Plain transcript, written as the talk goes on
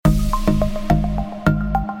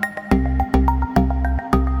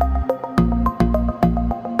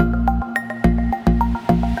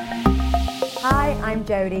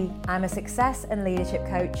Jodie. I'm a success and leadership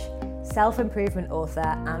coach, self-improvement author,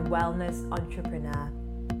 and wellness entrepreneur.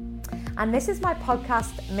 And this is my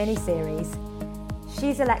podcast mini-series,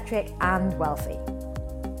 She's Electric and Wealthy.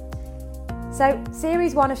 So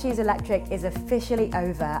series 1 of She's Electric is officially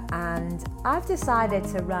over, and I've decided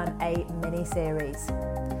to run a mini-series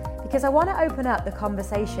because I want to open up the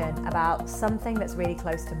conversation about something that's really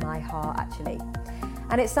close to my heart actually.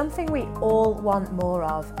 And it's something we all want more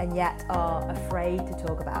of and yet are afraid to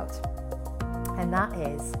talk about. And that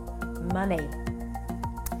is money.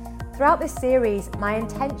 Throughout this series, my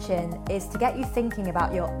intention is to get you thinking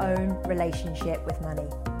about your own relationship with money.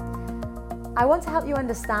 I want to help you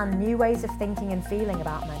understand new ways of thinking and feeling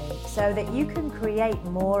about money so that you can create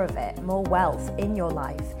more of it, more wealth in your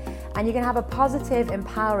life, and you can have a positive,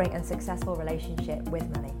 empowering, and successful relationship with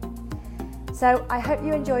money. So I hope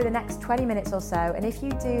you enjoy the next 20 minutes or so, and if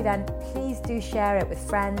you do, then please do share it with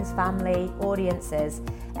friends, family, audiences,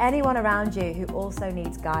 anyone around you who also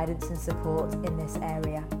needs guidance and support in this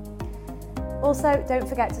area. Also, don't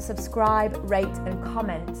forget to subscribe, rate, and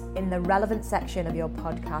comment in the relevant section of your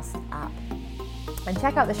podcast app. And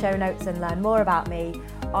check out the show notes and learn more about me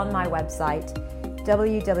on my website,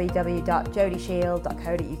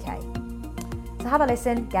 www.jodieshield.co.uk. So have a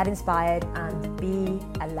listen, get inspired, and be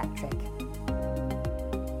electric.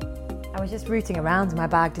 I was just rooting around in my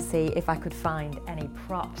bag to see if I could find any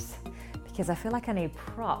props, because I feel like I need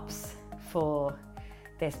props for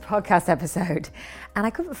this podcast episode, and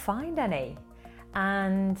I couldn't find any.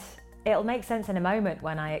 And it'll make sense in a moment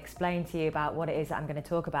when I explain to you about what it is that I'm going to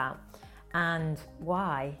talk about and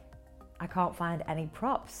why I can't find any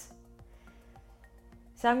props.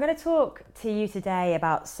 So I'm going to talk to you today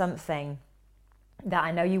about something that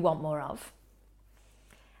I know you want more of,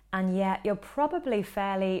 and yet you're probably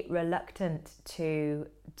fairly reluctant to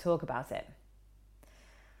talk about it.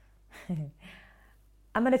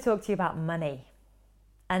 I'm going to talk to you about money.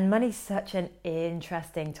 And money's such an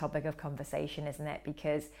interesting topic of conversation, isn't it?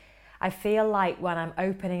 Because I feel like when I'm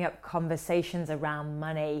opening up conversations around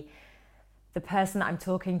money, the person that I'm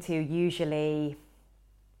talking to usually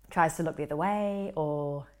tries to look the other way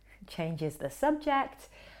or changes the subject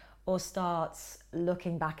or starts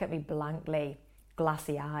looking back at me blankly,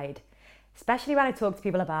 glassy-eyed, especially when I talk to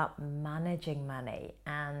people about managing money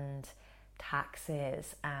and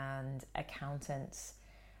taxes and accountants.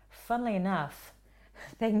 Funnily enough,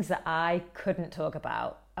 things that I couldn't talk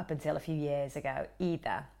about up until a few years ago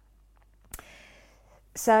either.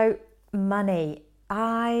 So money,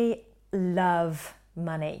 I love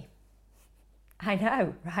money. I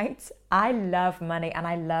know, right? I love money and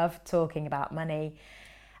I love talking about money.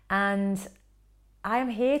 And I am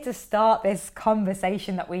here to start this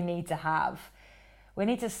conversation that we need to have. We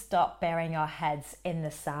need to stop burying our heads in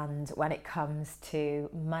the sand when it comes to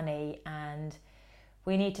money, and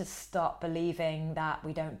we need to stop believing that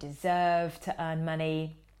we don't deserve to earn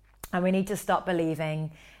money, and we need to stop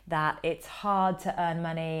believing that it's hard to earn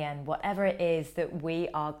money and whatever it is that we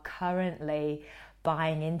are currently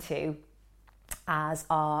buying into as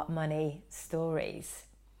our money stories.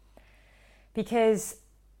 Because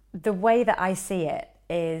the way that I see it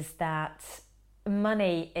is that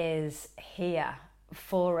money is here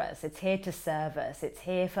for us. It's here to serve us. It's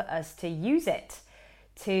here for us to use it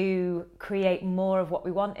to create more of what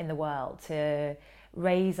we want in the world, to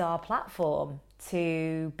raise our platform,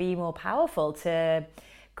 to be more powerful, to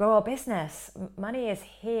grow our business. Money is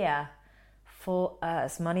here for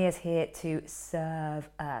us. Money is here to serve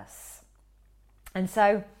us. And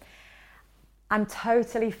so I'm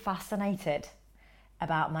totally fascinated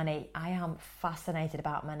about money. I am fascinated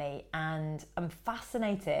about money, and I'm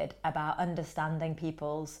fascinated about understanding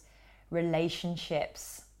people's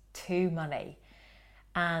relationships to money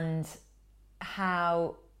and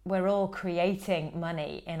how we're all creating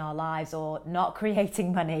money in our lives or not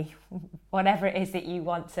creating money, whatever it is that you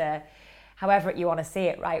want to, however you want to see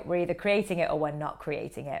it, right? We're either creating it or we're not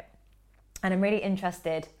creating it. And I'm really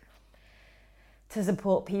interested to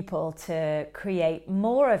support people to create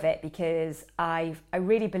more of it, because I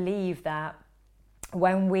really believe that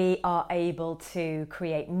when we are able to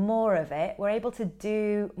create more of it, we're able to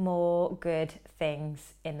do more good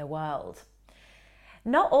things in the world.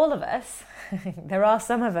 Not all of us. There are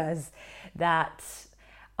some of us that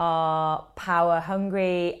are power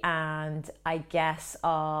hungry and I guess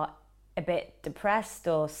are a bit depressed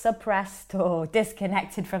or suppressed or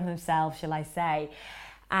disconnected from themselves, shall I say.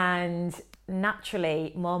 And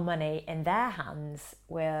naturally, more money in their hands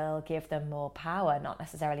will give them more power, not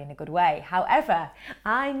necessarily in a good way. However,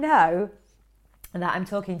 I know that I'm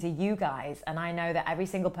talking to you guys, and I know that every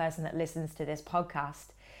single person that listens to this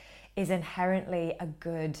podcast is inherently a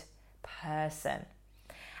good person.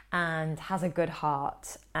 and has a good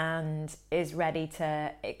heart and is ready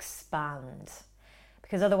to expand.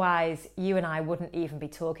 Because otherwise, you and I wouldn't even be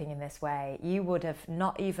talking in this way. You would have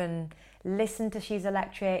not even listened to She's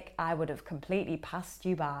Electric. I would have completely passed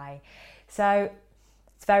you by. So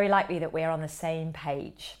it's very likely that we're on the same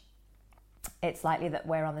page. It's likely that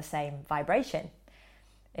we're on the same vibration,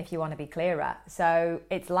 if you want to be clearer. So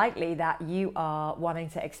it's likely that you are wanting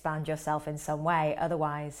to expand yourself in some way.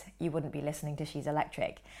 Otherwise, you wouldn't be listening to She's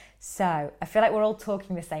Electric. So I feel like we're all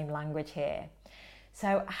talking the same language here.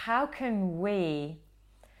 So how can we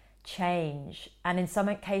change, and in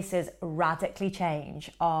some cases radically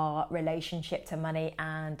change, our relationship to money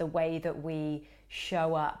and the way that we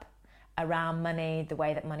show up around money, the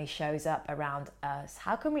way that money shows up around us?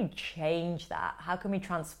 How can we change that? How can we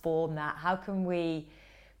transform that? How can we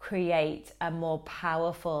create a more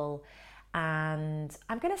powerful, and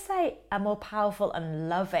I'm going to say a more powerful and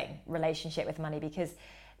loving relationship with money? Because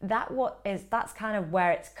that's kind of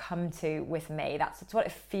where it's come to with me. That's what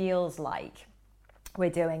it feels like we're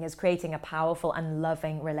doing, is creating a powerful and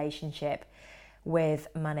loving relationship with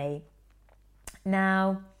money.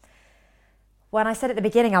 Now, when I said at the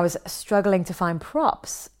beginning I was struggling to find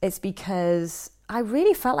props, it's because I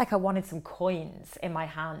really felt like I wanted some coins in my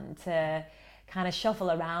hand to kind of shuffle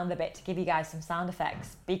around a bit to give you guys some sound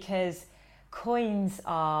effects, because coins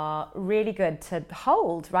are really good to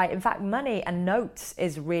hold, right? In fact, money and notes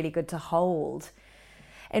is really good to hold.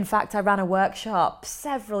 In fact, I ran a workshop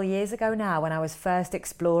several years ago now when I was first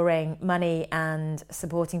exploring money and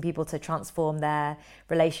supporting people to transform their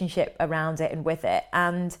relationship around it and with it.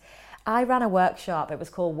 And I ran a workshop, it was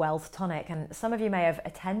called Wealth Tonic, and some of you may have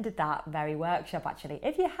attended that very workshop actually.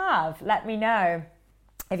 If you have, let me know.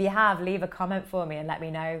 If you have, leave a comment for me and let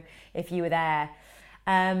me know if you were there.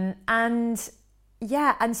 And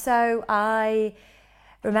so I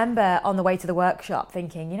remember on the way to the workshop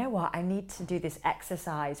thinking, you know what, I need to do this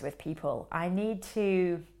exercise with people. I need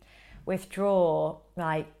to withdraw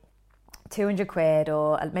like 200 quid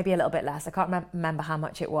or maybe a little bit less. I can't remember how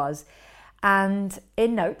much it was. And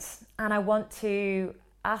in notes, and I want to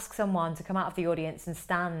ask someone to come out of the audience and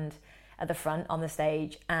stand at the front on the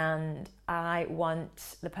stage, and I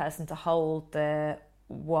want the person to hold the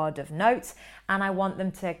wad of notes, and I want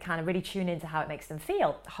them to kind of really tune into how it makes them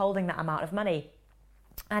feel holding that amount of money.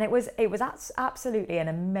 And it was absolutely an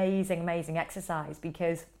amazing exercise,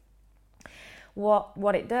 because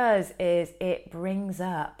what it does is it brings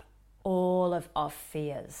up all of our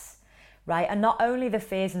fears, right? And not only the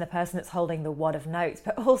fears in the person that's holding the wad of notes,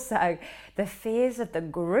 but also the fears of the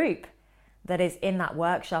group that is in that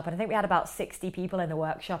workshop. And I think we had about 60 people in the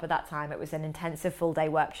workshop at that time. It was an intensive full day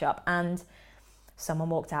workshop, and someone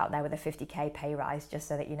walked out there with a 50k pay rise, just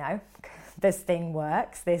so that you know. This thing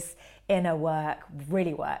works. This inner work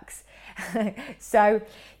really works. So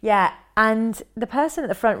yeah, and the person at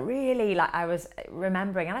the front really, like, I was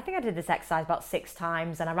remembering, and I think I did this exercise about 6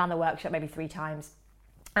 times, and I ran the workshop maybe 3 times.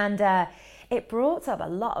 And it brought up a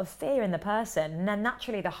lot of fear in the person. And then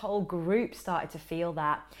naturally the whole group started to feel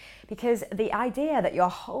that, because the idea that you're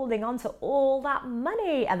holding on to all that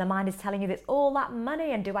money, and the mind is telling you there's all that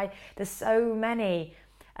money, and there's so many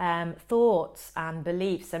thoughts and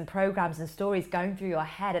beliefs and programs and stories going through your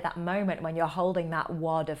head at that moment when you're holding that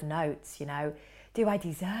wad of notes. You know, do I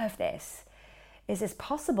deserve this? Is this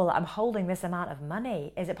possible that I'm holding this amount of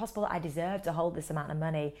money? Is it possible that I deserve to hold this amount of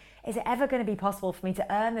money? Is it ever going to be possible for me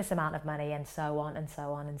to earn this amount of money? And so on and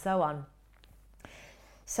so on and so on.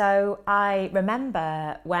 So I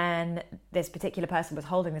remember when this particular person was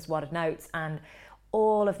holding this wad of notes, and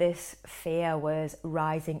all of this fear was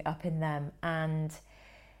rising up in them. And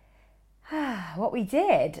what we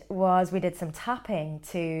did was we did some tapping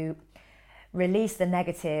to release the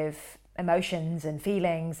negative emotions and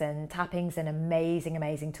feelings, and tapping's an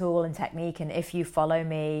amazing tool and technique. And if you follow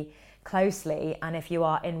me closely, and if you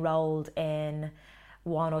are enrolled in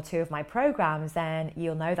 1 or 2 of my programs, then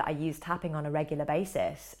you'll know that I use tapping on a regular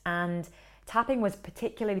basis. And tapping was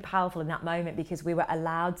particularly powerful in that moment, because we were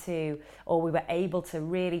allowed to, or we were able to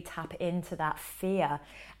really tap into that fear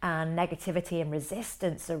and negativity and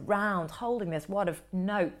resistance around holding this wad of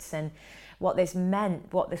notes, and what this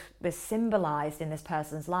meant, what this symbolized in this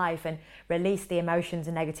person's life, and release the emotions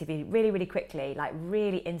and negativity really quickly, like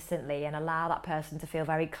really instantly, and allow that person to feel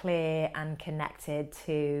very clear and connected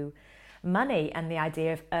to money and the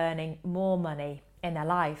idea of earning more money in their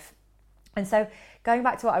life. And so going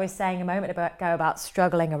back to what I was saying a moment ago about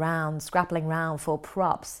scrapping around for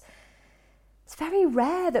props, it's very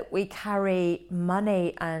rare that we carry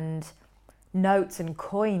money and notes and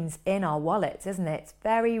coins in our wallets, isn't it? It's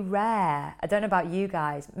very rare. I don't know about you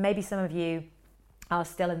guys. Maybe some of you are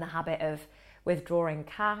still in the habit of withdrawing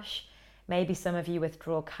cash. Maybe some of you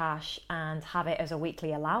withdraw cash and have it as a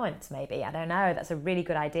weekly allowance, maybe. I don't know. That's a really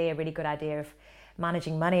good idea of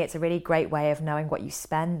managing money. It's a really great way of knowing what you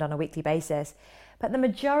spend on a weekly basis. But the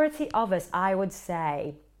majority of us, I would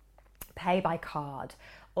say, pay by card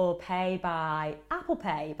or pay by Apple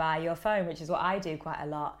Pay, by your phone, which is what I do quite a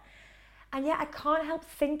lot. And yet I can't help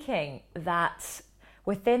thinking that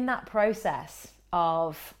within that process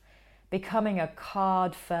of becoming a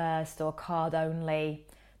card first or card only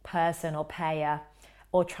person or payer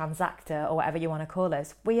or transactor or whatever you want to call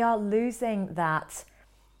us, we are losing that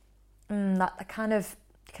kind of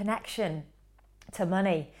connection to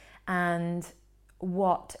money and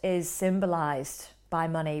what is symbolized by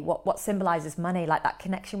money, what symbolizes money, like that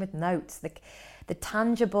connection with notes, the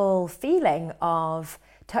tangible feeling of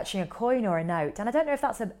touching a coin or a note. And I don't know if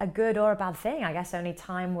that's a good or a bad thing. I guess only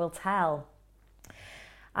time will tell.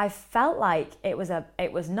 I felt like it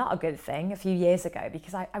was not a good thing a few years ago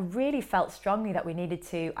because I really felt strongly that we needed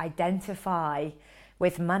to identify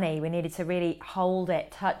with money. We needed to really hold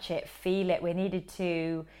it, touch it, feel it. We needed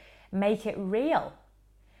to make it real,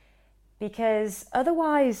 because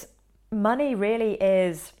otherwise money really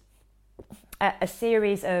is a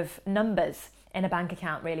series of numbers in a bank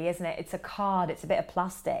account, really, isn't it? It's a card, it's a bit of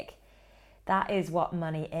plastic. That is what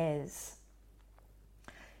money is.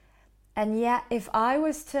 And yet, if I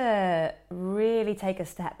was to really take a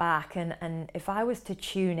step back and if I was to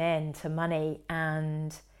tune in to money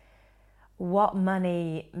and what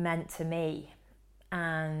money meant to me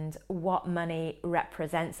and what money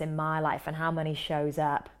represents in my life and how money shows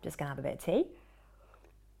up, just gonna have a bit of tea.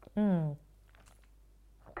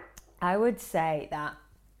 I would say that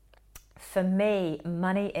for me,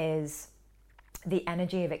 money is the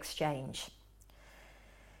energy of exchange.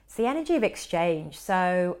 It's the energy of exchange.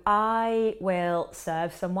 So I will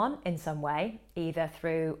serve someone in some way, either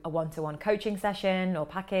through a one-to-one coaching session or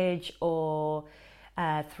package, or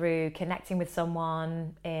through connecting with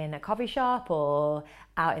someone in a coffee shop or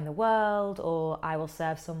out in the world, or I will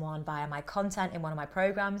serve someone via my content in one of my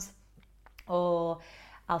programs, or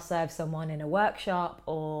I'll serve someone in a workshop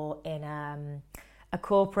or in a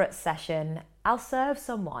corporate session. I'll serve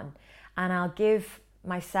someone and I'll give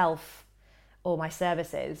myself or my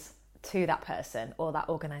services to that person or that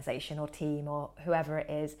organization or team or whoever it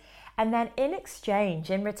is. And then in exchange,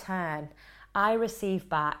 in return, I receive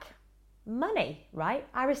back money, right?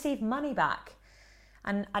 I receive money back.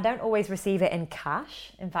 And I don't always receive it in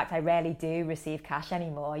cash. In fact, I rarely do receive cash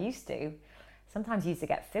anymore. I used to. Sometimes used to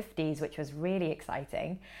get 50s, which was really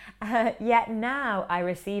exciting. Yet now I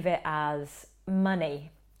receive it as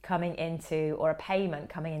money coming into, or a payment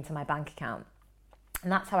coming into my bank account.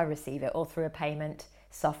 And that's how I receive it, or through a payment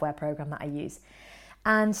software program that I use.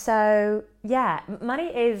 And so, yeah, money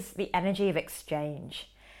is the energy of exchange.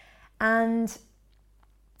 And,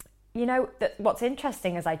 you know, what's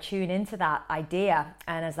interesting as I tune into that idea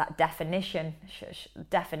and as that definition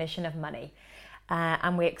of money,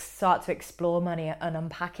 and we start to explore money and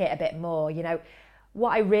unpack it a bit more, you know,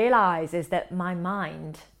 what I realize is that my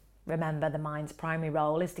mind, remember the mind's primary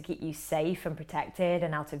role is to keep you safe and protected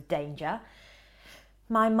and out of danger.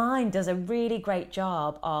 My mind does a really great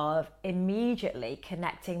job of immediately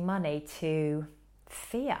connecting money to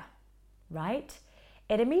fear, right?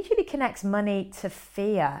 It immediately connects money to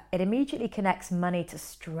fear. It immediately connects money to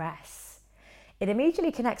stress. It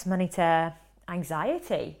immediately connects money to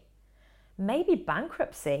anxiety, maybe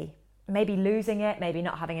bankruptcy, maybe losing it, maybe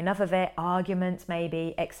not having enough of it, arguments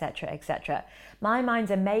maybe, etc., etc. My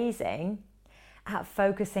mind's amazing at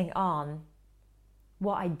focusing on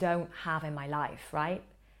what I don't have in my life, right?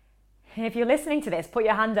 And if you're listening to this, put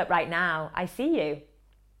your hand up right now. I see you.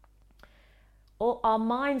 Our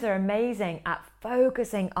minds are amazing at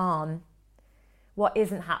focusing on what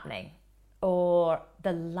isn't happening, or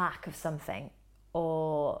the lack of something,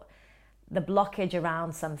 or the blockage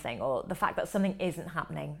around something, or the fact that something isn't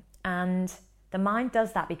happening. And the mind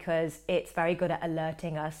does that because it's very good at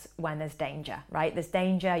alerting us when there's danger, right? There's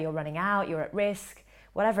danger, you're running out, you're at risk,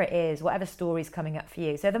 whatever it is, whatever story's coming up for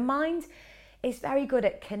you. So the mind is very good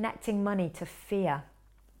at connecting money to fear.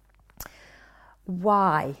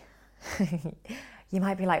 Why? You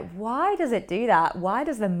might be like, why does it do that? Why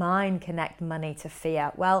does the mind connect money to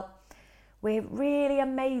fear? Well, we're really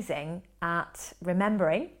amazing at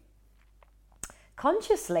remembering,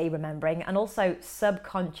 consciously remembering, and also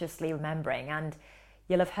subconsciously remembering. And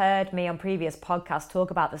you'll have heard me on previous podcasts talk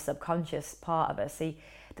about the subconscious part of us. See,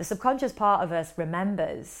 the subconscious part of us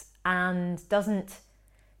remembers and doesn't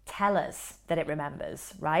tell us that it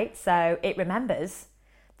remembers, right? So it remembers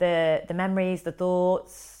the memories, the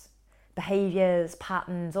thoughts, behaviors,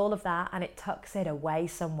 patterns, all of that, and it tucks it away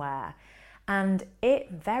somewhere. And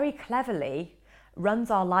it very cleverly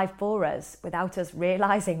runs our life for us without us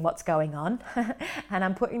realizing what's going on. And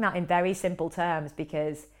I'm putting that in very simple terms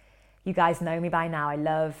because you guys know me by now. I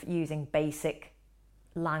love using basic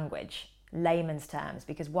language, layman's terms,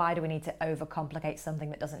 because why do we need to overcomplicate something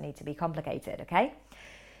that doesn't need to be complicated, okay?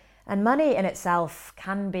 And money in itself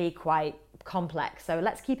can be quite complex, so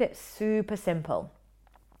let's keep it super simple.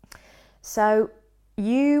 So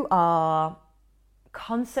you are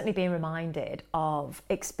constantly being reminded of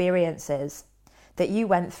experiences that you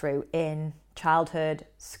went through in childhood,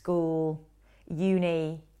 school,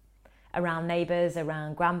 uni, around neighbours,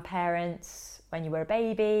 around grandparents, when you were a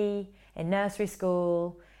baby, in nursery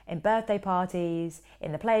school, in birthday parties,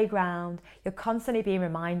 in the playground. You're constantly being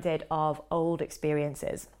reminded of old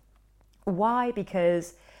experiences. Why?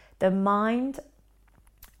 Because the mind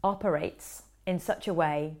operates in such a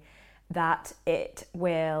way that it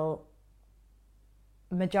will,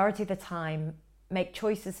 majority of the time, make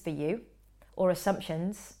choices for you or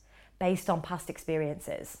assumptions based on past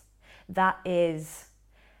experiences. That is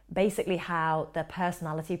basically how the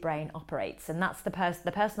personality brain operates, and that's the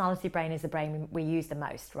personality brain is the brain we use the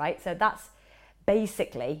most, right? So that's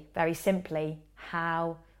basically, very simply,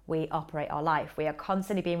 how we operate our life. We are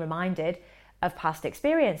constantly being reminded of past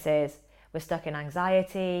experiences. We're stuck in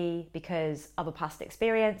anxiety because of a past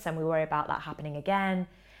experience, and we worry about that happening again,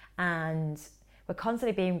 and we're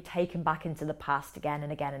constantly being taken back into the past again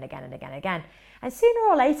and again and again and again and again. And sooner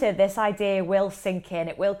or later, this idea will sink in,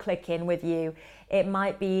 it will click in with you. It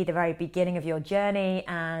might be the very beginning of your journey,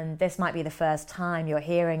 and this might be the first time you're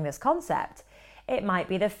hearing this concept. It might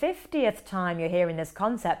be the 50th time you're hearing this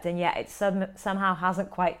concept, and yet it somehow hasn't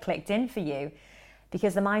quite clicked in for you,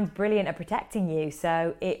 because the mind's brilliant at protecting you.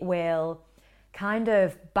 So it will kind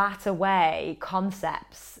of bat away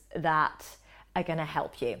concepts that are going to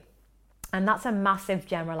help you. And that's a massive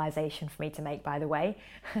generalization for me to make, by the way.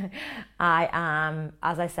 I am,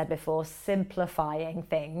 as I said before, simplifying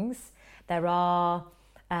things. There are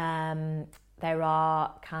kind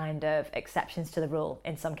of exceptions to the rule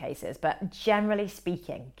in some cases, but generally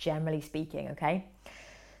speaking, okay?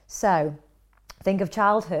 So think of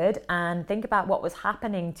childhood and think about what was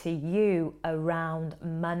happening to you around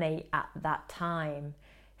money at that time.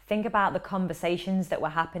 Think about the conversations that were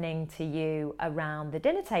happening to you around the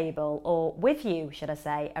dinner table, or with you, should I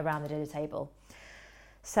say, around the dinner table.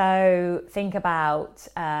 So think about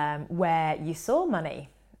where you saw money,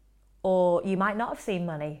 or you might not have seen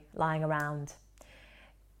money lying around.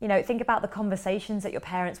 You know, think about the conversations that your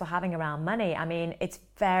parents were having around money. I mean, it's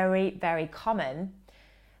very, very common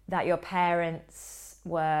that your parents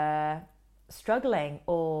were struggling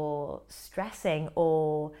or stressing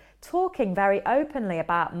or talking very openly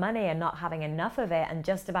about money and not having enough of it, and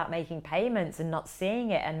just about making payments and not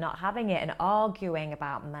seeing it and not having it, and arguing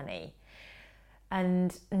about money,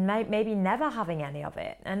 and maybe never having any of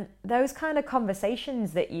it. And those kind of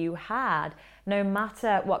conversations that you had, no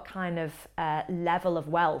matter what kind of level of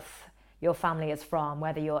wealth your family is from,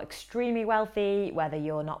 whether you're extremely wealthy, whether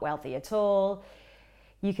you're not wealthy at all,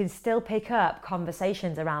 you can still pick up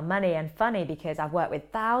conversations around money. And funny, because I've worked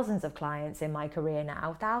with thousands of clients in my career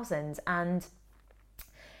now, thousands, and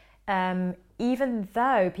even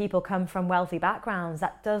though people come from wealthy backgrounds,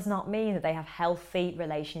 that does not mean that they have healthy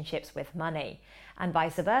relationships with money, and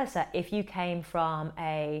vice versa. If you came from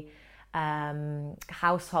a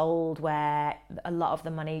household where a lot of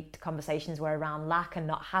the money conversations were around lack and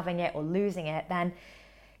not having it or losing it, then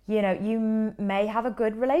you know, you may have a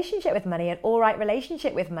good relationship with money, an all right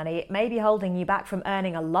relationship with money. It may be holding you back from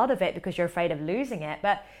earning a lot of it because you're afraid of losing it.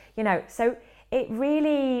 But, you know, so it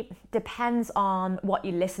really depends on what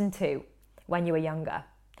you listened to when you were younger.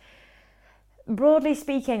 Broadly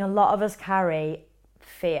speaking, a lot of us carry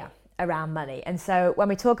fear around money. And so when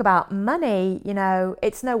we talk about money, you know,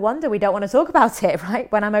 it's no wonder we don't want to talk about it,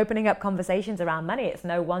 right? When I'm opening up conversations around money, it's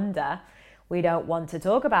no wonder we don't want to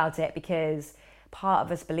talk about it, because part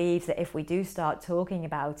of us believes that if we do start talking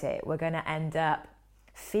about it, we're going to end up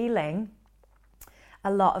feeling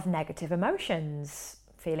a lot of negative emotions,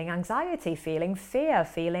 feeling anxiety, feeling fear,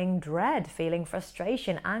 feeling dread, feeling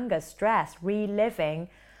frustration, anger, stress, reliving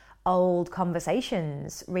old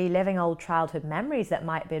conversations, reliving old childhood memories that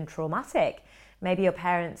might have been traumatic. Maybe your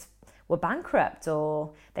parents were bankrupt,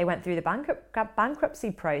 or they went through the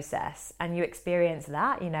bankruptcy process and you experienced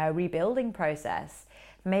that, you know, rebuilding process.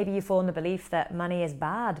 Maybe you form the belief that money is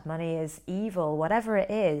bad, money is evil, whatever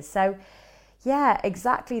it is. So yeah,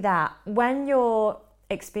 exactly that. When you're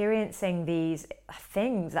experiencing these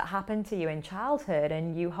things that happened to you in childhood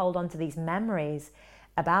and you hold on to these memories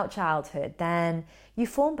about childhood, then you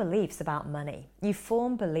form beliefs about money. You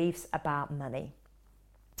form beliefs about money.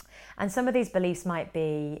 And some of these beliefs might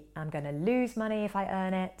be, I'm going to lose money if I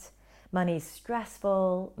earn it. Money's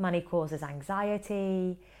stressful. Money causes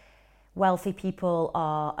anxiety. Wealthy people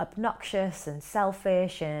are obnoxious and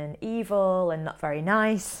selfish and evil and not very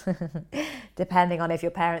nice, depending on if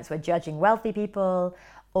your parents were judging wealthy people,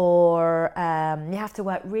 or you have to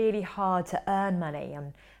work really hard to earn money,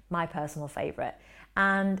 and my personal favorite,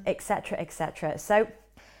 and etc., etc. So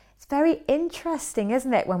it's very interesting,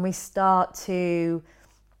 isn't it, when we start to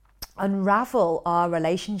unravel our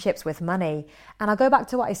relationships with money. And I'll go back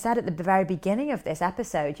to what I said at the very beginning of this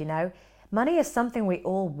episode, money is something we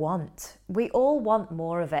all want. We all want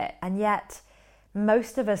more of it. And yet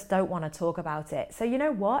most of us don't want to talk about it. So you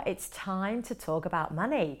know what? It's time to talk about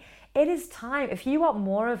money. It is time. If you want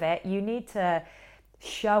more of it, you need to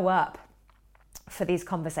show up for these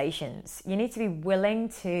conversations. You need to be willing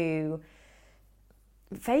to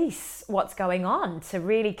face what's going on, to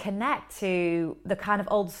really connect to the kind of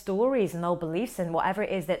old stories and old beliefs and whatever it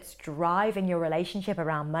is that's driving your relationship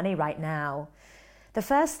around money right now. The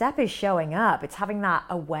first step is showing up. It's having that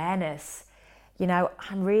awareness.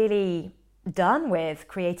 I'm really done with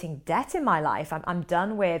creating debt in my life. I'm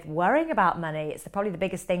done with worrying about money. It's probably the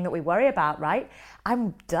biggest thing that we worry about, right?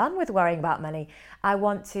 I'm done with worrying about money. I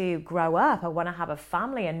want to grow up. I want to have a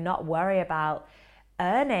family and not worry about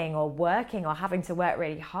earning or working or having to work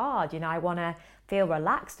really hard. I want to feel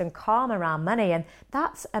relaxed and calm around money, and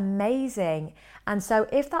that's amazing. And so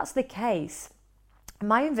if that's the case,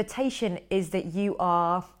 my invitation is that you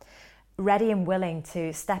are ready and willing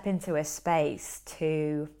to step into a space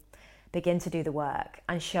to begin to do the work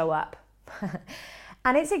and show up.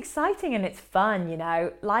 And it's exciting and it's fun,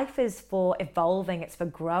 Life is for evolving, it's for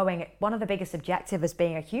growing. One of the biggest objectives as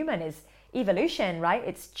being a human is evolution, right?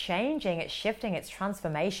 It's changing, it's shifting, it's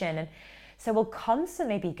transformation. And so we'll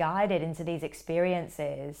constantly be guided into these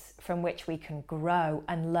experiences from which we can grow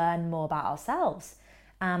and learn more about ourselves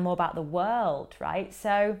and more about the world, right?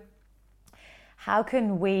 So how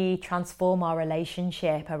can we transform our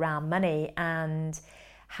relationship around money, and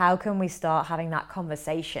how can we start having that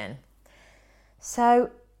conversation?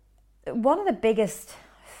 So one of the biggest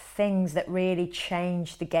things that really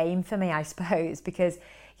changed the game for me, I suppose, because,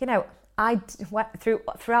 I went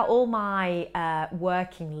throughout all my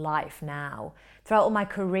working life now, throughout all my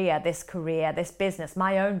career, this business,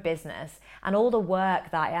 my own business, and all the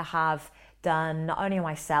work that I have done, not only on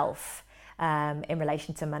myself in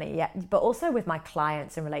relation to money, but also with my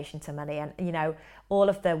clients in relation to money. And, all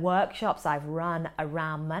of the workshops I've run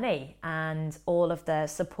around money and all of the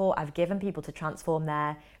support I've given people to transform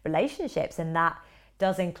their relationships. And that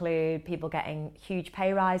does include people getting huge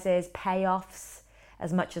pay rises, payoffs,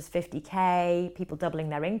 as much as 50K, people doubling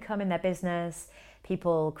their income in their business,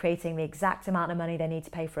 people creating the exact amount of money they need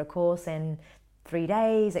to pay for a course in 3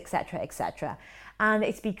 days, etc., etc. And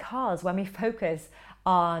it's because when we focus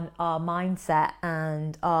on our mindset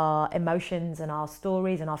and our emotions and our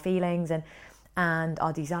stories and our feelings and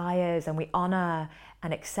our desires, and we honor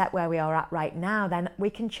and accept where we are at right now, then we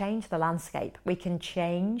can change the landscape. We can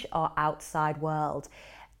change our outside world.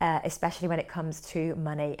 Especially when it comes to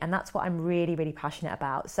money. And that's what I'm really, really passionate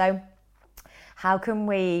about. So how can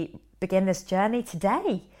we begin this journey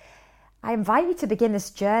today? I invite you to begin this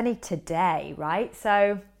journey today, right?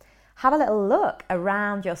 So have a little look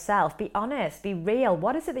around yourself. Be honest, be real.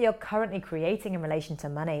 What is it that you're currently creating in relation to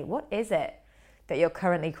money? What is it that you're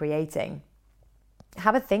currently creating?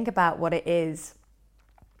 Have a think about what it is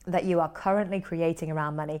that you are currently creating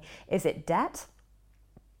around money. Is it debt?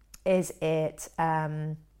 Is it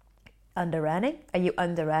under-earning? Are you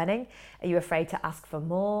under-earning? Are you afraid to ask for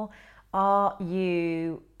more? Are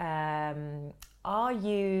you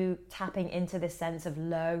tapping into this sense of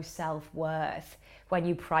low self-worth when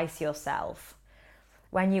you price yourself?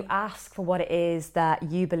 When you ask for what it is that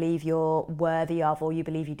you believe you're worthy of or you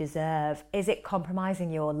believe you deserve, is it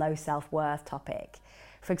compromising your low self-worth topic?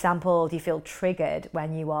 For example, do you feel triggered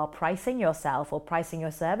when you are pricing yourself or pricing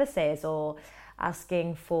your services or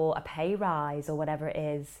asking for a pay rise or whatever it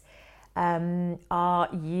is? Are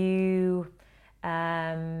you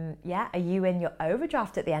in your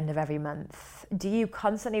overdraft at the end of every month? Do you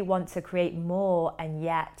constantly want to create more and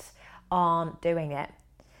yet aren't doing it?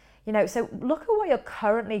 So look at what you're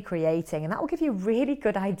currently creating, and that will give you a really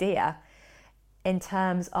good idea in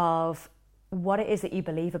terms of what it is that you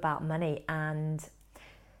believe about money. And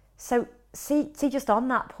so see just on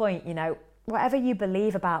that point, whatever you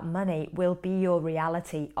believe about money will be your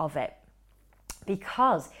reality of it.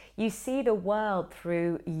 Because you see the world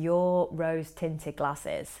through your rose-tinted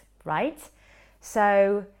glasses, right?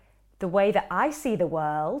 So the way that I see the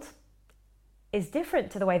world is different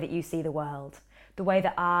to the way that you see the world. the way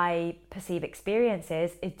that I perceive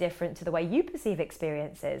experiences is different to the way you perceive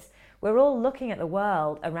experiences. We're all looking at the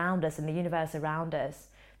world around us and the universe around us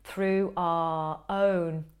through our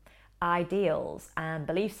own ideals and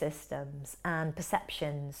belief systems and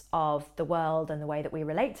perceptions of the world and the way that we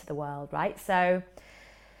relate to the world, right? So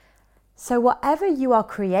whatever you are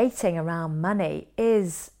creating around money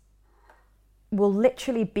will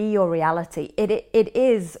literally be your reality. It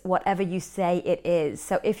is whatever you say it is.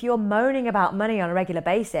 So if you're moaning about money on a regular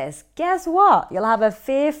basis, guess what? You'll have a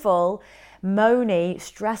fearful, moany,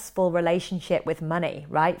 stressful relationship with money,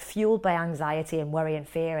 right? Fueled by anxiety and worry and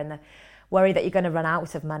fear and the worry that you're going to run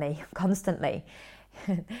out of money constantly.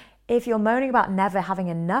 If you're moaning about never having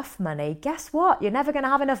enough money, guess what? You're never going to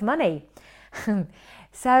have enough money.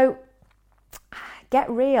 So get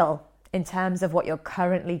real in terms of what you're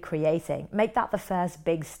currently creating. Make that the first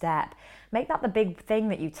big step. Make that the big thing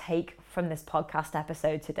that you take from this podcast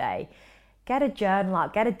episode today. Get a journal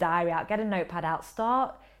out, get a diary out, get a notepad out.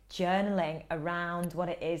 Start journaling around what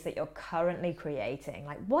it is that you're currently creating.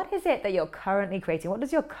 Like, what is it that you're currently creating? What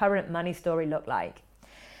does your current money story look like?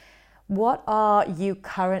 What are you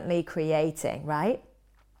currently creating, right?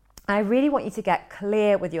 I really want you to get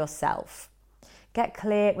clear with yourself. Get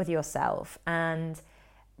clear with yourself and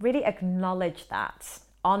really acknowledge that,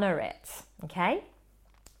 honor it, okay?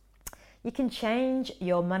 You can change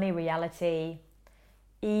your money reality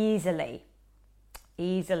easily.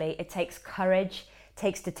 It takes courage,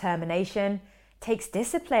 takes determination, takes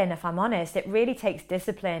discipline, if I'm honest. It really takes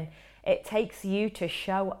discipline. It takes you to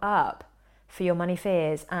show up for your money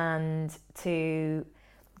fears and to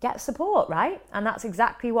get support, right? And that's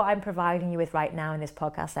exactly what I'm providing you with right now in this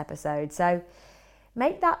podcast episode. So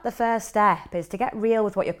make that the first step, is to get real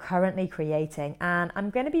with what you're currently creating. And I'm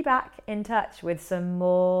going to be back in touch with some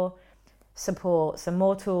more support, some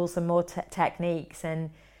more tools, some more techniques. And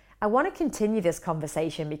I want to continue this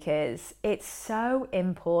conversation because it's so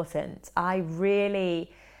important. I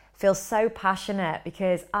really feel so passionate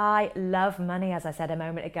because I love money, as I said a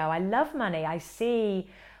moment ago. I love money. I see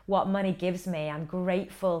what money gives me. I'm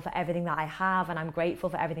grateful for everything that I have, and I'm grateful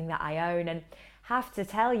for everything that I own. And have to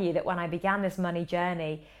tell you that when I began this money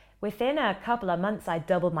journey, within a couple of months, I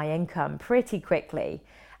doubled my income pretty quickly.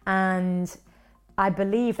 And I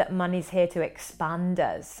believe that money's here to expand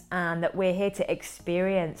us and that we're here to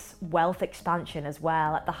experience wealth expansion as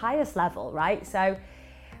well at the highest level, right? So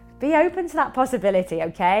be open to that possibility,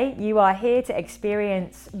 okay? You are here to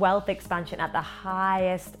experience wealth expansion at the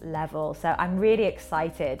highest level. So I'm really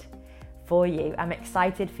excited for you. I'm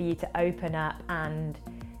excited for you to open up and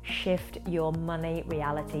shift your money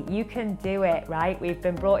reality. You can do it, right? We've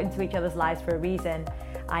been brought into each other's lives for a reason.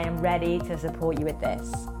 I am ready to support you with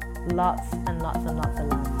this. Lots and lots and lots of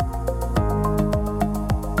love.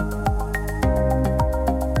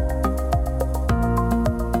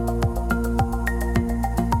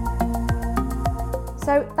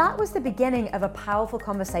 So that was the beginning of a powerful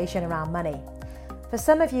conversation around money. For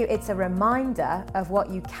some of you, it's a reminder of what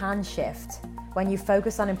you can shift when you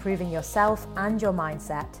focus on improving yourself and your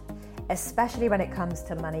mindset, especially when it comes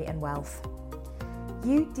to money and wealth.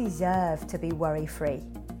 You deserve to be worry-free.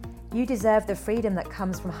 You deserve the freedom that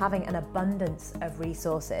comes from having an abundance of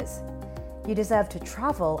resources. You deserve to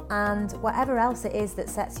travel and whatever else it is that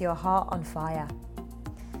sets your heart on fire.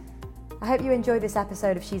 I hope you enjoyed this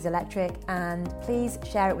episode of She's Electric, and please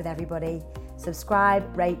share it with everybody.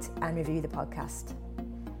 Subscribe, rate, and review the podcast.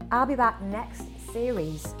 I'll be back next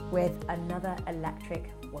series with another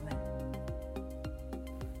electric woman.